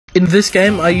In this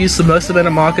game, I used the most amount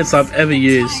of markets I've ever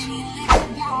used.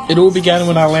 It all began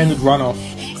when I landed runoff.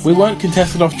 We weren't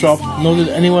contested off drop, nor did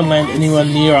anyone land anywhere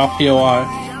near our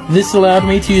POI. This allowed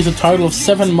me to use a total of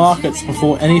 7 markets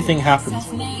before anything happened.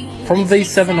 From these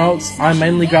 7 ults, I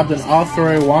mainly grabbed an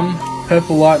R301,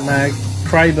 Purple Light Mag,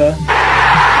 Kraber,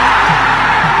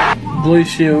 Blue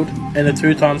Shield, and a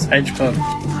 2x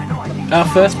HPER. Our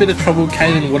first bit of trouble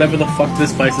came in whatever the fuck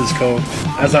this place is called,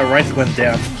 as our Wraith went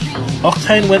down.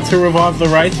 Octane went to revive the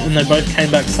Wraith and they both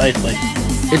came back safely.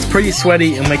 It's pretty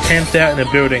sweaty and we're camped out in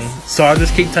a building, so I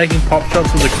just keep taking pop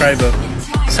shots with the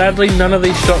Kraber. Sadly, none of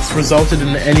these shots resulted in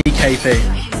any KP.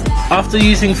 After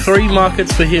using 3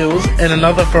 markets for heals and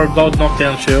another for a gold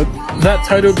knockdown shield, that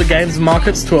totaled the game's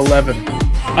markets to 11.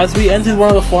 As we entered one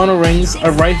of the final rings,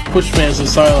 a Wraith pushed me as a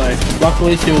solo.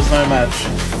 Luckily she was no match.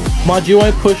 My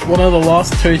duo pushed one of the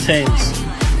last 2 teams.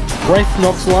 Wraith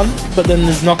knocks one, but then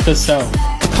there's knocked herself.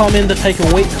 Come in to take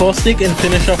a weak caustic and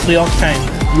finish off the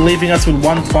Octane, leaving us with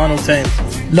one final team.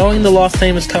 Knowing the last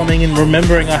team was coming and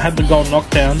remembering I had the gold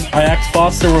knockdown, I act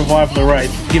fast to revive the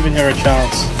Wraith, giving her a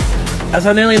chance. As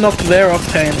I nearly knocked their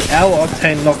Octane, our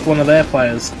Octane knocked one of their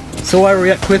players, so I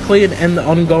react quickly and end the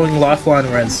ongoing lifeline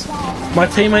res. My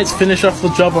teammates finish off the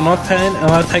job on Octane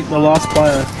and I take the last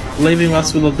player, leaving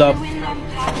us with a dub.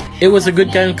 It was a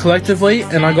good game collectively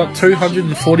and I got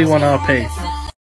 241 RP.